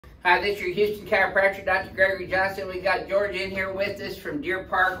Hi, this is your Houston chiropractor, Dr. Gregory Johnson. We got George in here with us from Deer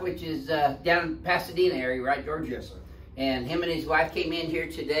Park, which is down in Pasadena area, right, George? Yes, sir. And him and his wife came in here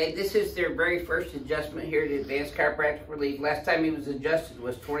today. This is their very first adjustment here at Advanced Chiropractic Relief. Last time he was adjusted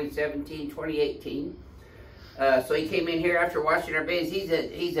was 2017, 2018. So he came in here after watching our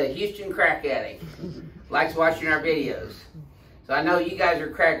videos. He's a Houston crack addict. Likes watching our videos. So I know you guys are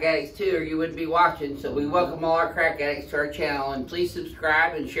crack addicts too, or you wouldn't be watching. So we welcome all our crack addicts to our channel, and please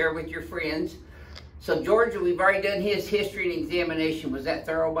subscribe and share with your friends. So George, we've already done his history and examination. Was that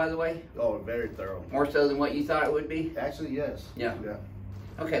thorough, by the way? Oh, very thorough. More so than what you thought it would be? Actually, yes. Yeah. Yeah.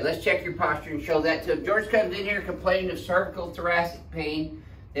 Okay, let's check your posture and show that to him. George comes in here complaining of cervical thoracic pain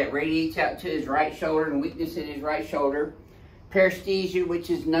that radiates out to his right shoulder and weakness in his right shoulder. Paresthesia, which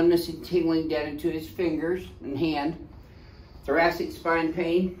is numbness and tingling down into his fingers and hand. Thoracic spine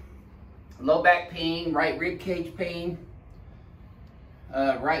pain, low back pain, right rib cage pain,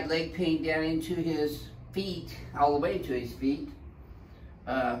 right leg pain down into his feet, all the way to his feet.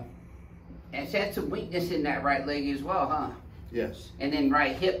 And it's had some weakness in that right leg as well, huh? Yes. And then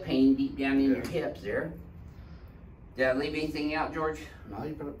right hip pain deep down in your hips there. Did I leave anything out, George? No,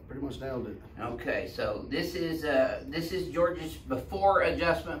 you pretty much nailed it. Okay, so this is George's before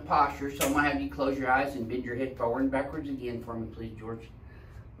adjustment posture. So I'm gonna have you close your eyes and bend your head forward and backwards again for me, please, George.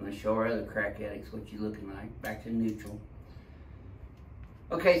 I'm gonna show our other crack addicts what you're looking like. Back to neutral.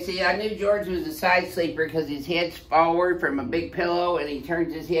 Okay, see, I knew George was a side sleeper because his head's forward from a big pillow and he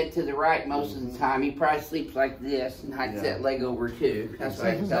turns his head to the right most of the time. He probably sleeps like this and hikes that leg over too. That's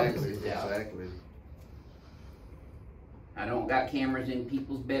why he tells us out. Exactly. I don't got cameras in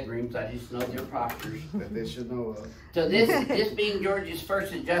people's bedrooms. I just know their postures. That they should know of. So this being George's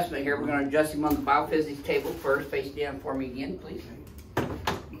first adjustment here, we're going to adjust him on the BioPhysics table first. Face down for me again, please.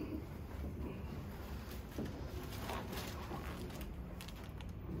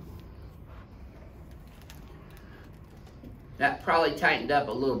 That probably tightened up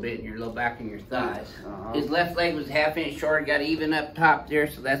a little bit in your low back and your thighs. His left leg was a half inch short, got even up top there,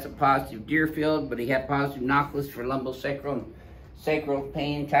 so that's a positive Deerfield, but he had positive Nautilus for lumbosacral and sacral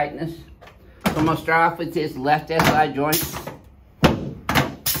pain tightness. So I'm going to start off with his left SI joint.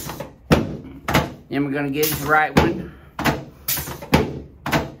 Then we're going to get his right one.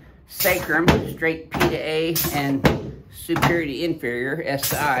 Sacrum, straight P to A, and superior to inferior,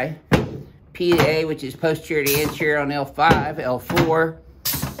 SI. P to A, which is posterior to anterior on L5, L4,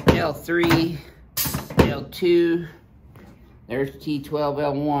 L3, L2, there's T12,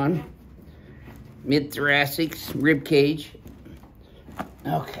 L1, mid-thoracic, rib cage.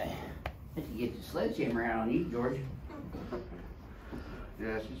 Okay. I can get the sledgehammer out on you, George.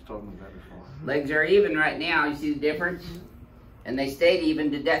 Yeah, she's told me that before. Legs are even right now. You see the difference? And they stayed even.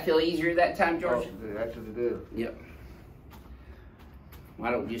 Did that feel easier that time, George? Oh, they actually did. Yep. Why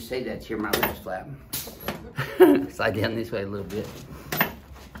don't you say that to hear my lips flap? Slide down this way a little bit.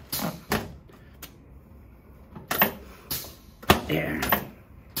 There.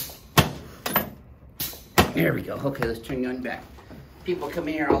 There we go. Okay, let's turn you on your back. People come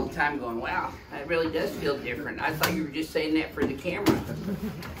in here all the time going, wow, that really does feel different. I thought you were just saying that for the camera.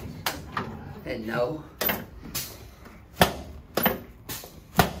 And no.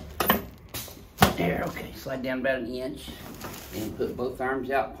 There, okay, slide down about an inch and put both arms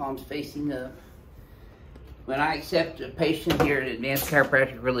out, palms facing up. When I accept a patient here at Advanced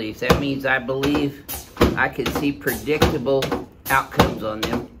Chiropractic Relief, that means I believe I can see predictable outcomes on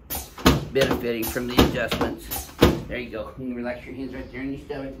them benefiting from the adjustments. There you go. You can relax your hands right there in your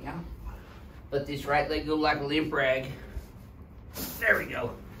stomach now. Let this right leg go like a limp rag. There we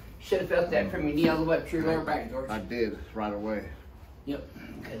go. Should have felt that from your knee all the way up to your lower back, George. I did right away. Yep.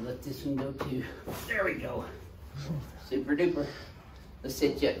 Okay, let this one go too. There we go. Super duper. Let's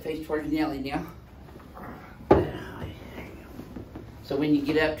sit you up, face towards the alley now. There you go. So when you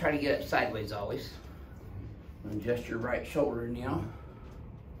get up, try to get up sideways always. Adjust your right shoulder now.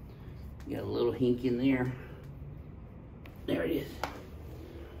 You got a little hink in there. There it is.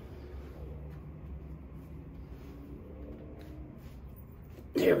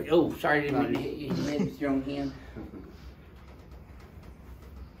 There we go. Oh, sorry, I didn't mean to hit you. You made it with your own hand.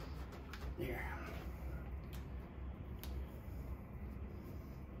 There.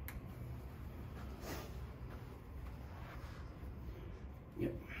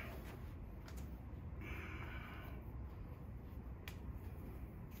 Yep.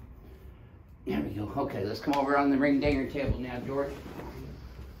 There we go. Okay, let's come over on the ring dinger table now, George.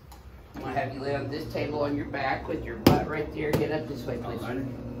 I'm gonna have you lay on this table on your back with your butt right there. Get up this way, please.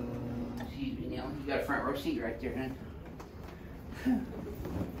 Excuse me, Neil. You got a front row seat right there, huh?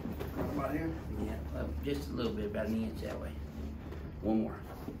 Right here? Yeah, just a little bit, about an inch that way. One more.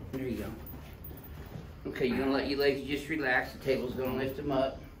 There you go. Okay, you're gonna let your legs just relax. The table's gonna lift them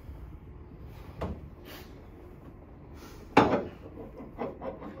up.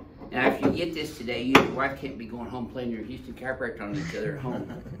 Now, if you get this today, you and your wife can't be going home playing your Houston Chiropractor on each other at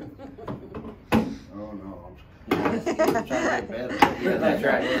home. Oh, no. I'm trying to get better. Yeah, that's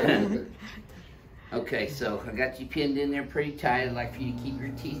right. Okay, so I got you pinned in there pretty tight. I'd like for you to keep your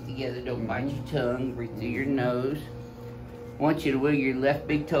teeth together. Don't bite your tongue. Breathe through your nose. I want you to wiggle your left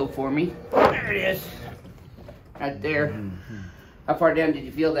big toe for me. There it is. Right there. How far down did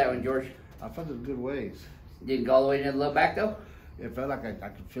you feel that one, George? I felt it a good ways. Did it go all the way to the low back, though? It felt like I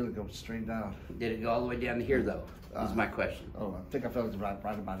could feel it go straight down. Did it go all the way down to here, though? That's my question. Oh, I think I felt it right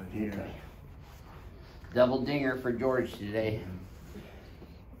about it here. Okay. Double dinger for George today.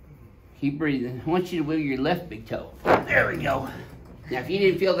 Keep breathing. I want you to wiggle your left big toe. There we go. Now, if you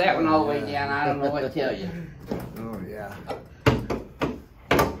didn't feel that one all the way down, I don't know what to tell you. Oh, yeah.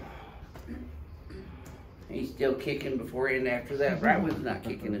 He's still kicking before and after that. Right one's not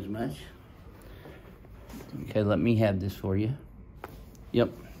kicking as much. Okay, let me have this for you. Yep.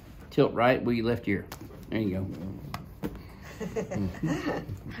 Tilt right with your left ear. There you go.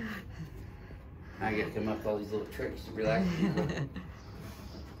 I get to come up with all these little tricks to relax people.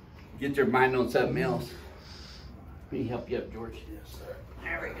 Get their mind on something else. Let me help you up, George. Yes, sir.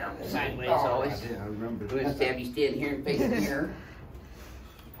 There we go. Sideways always. I remember. Let's have you stand here and face the mirror.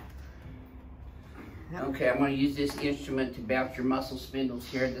 Okay, I'm going to use this instrument to bounce your muscle spindles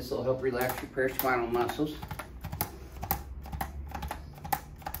here. This will help relax your paraspinal muscles.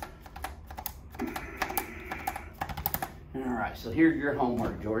 Alright, so here's your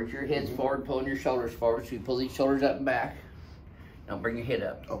homework, George. Your head's forward, pulling your shoulders forward. So you pull these shoulders up and back. Don't bring your head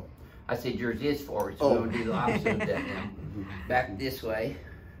up. Oh. I said yours is forward, so we're going to do the opposite of that now. Back this way.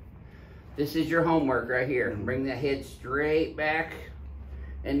 This is your homework right here. Bring the head straight back.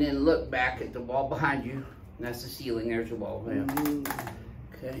 And then look back at the wall behind you. That's the ceiling. There's the wall. Yeah.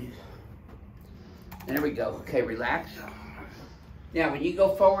 Okay. There we go. Okay, relax. Now, when you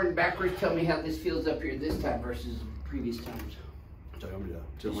go forward and backwards, tell me how this feels up here this time versus previous times.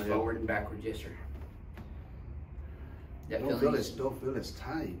 Just forward and backwards, yes, sir. That Don't feel it's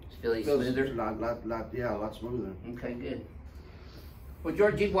tight. It's feeling smoother? Yeah, a lot smoother. Okay, good. Well,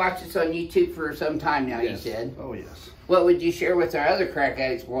 George, you've watched this on YouTube for some time now, Yes. you said. Oh, yes. What would you share with our other crack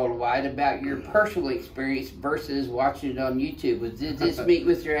addicts worldwide about your personal experience versus watching it on YouTube? Did this meet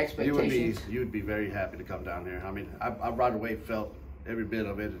with your expectations? You would be very happy to come down here. I mean, I right away felt every bit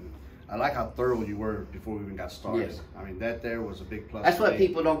of it, and I like how thorough you were before we even got started. Yes. I mean, that there was a big plus. That's for what me.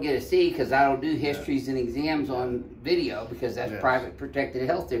 people don't get to see because I don't do histories and exams on video because that's Yes. private protected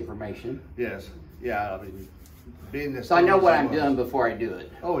health information. Yes. Yeah, I mean, being this. So I know what thorough I'm as I doing was. before I do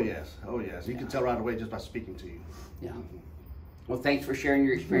it. Oh, yes. Oh, yes. You can tell right away just by speaking to you. Yeah. Well, thanks for sharing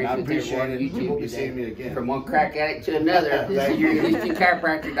your experience I with appreciate everyone on it. YouTube You won't be today. seeing me again. From one crack addict to another, this is your Houston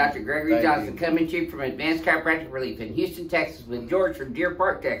chiropractor, Dr. Gregory Thank Johnson, you. coming to you from Advanced Chiropractic Relief in Houston, Texas, with George from Deer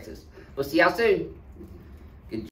Park, Texas. We'll see y'all soon.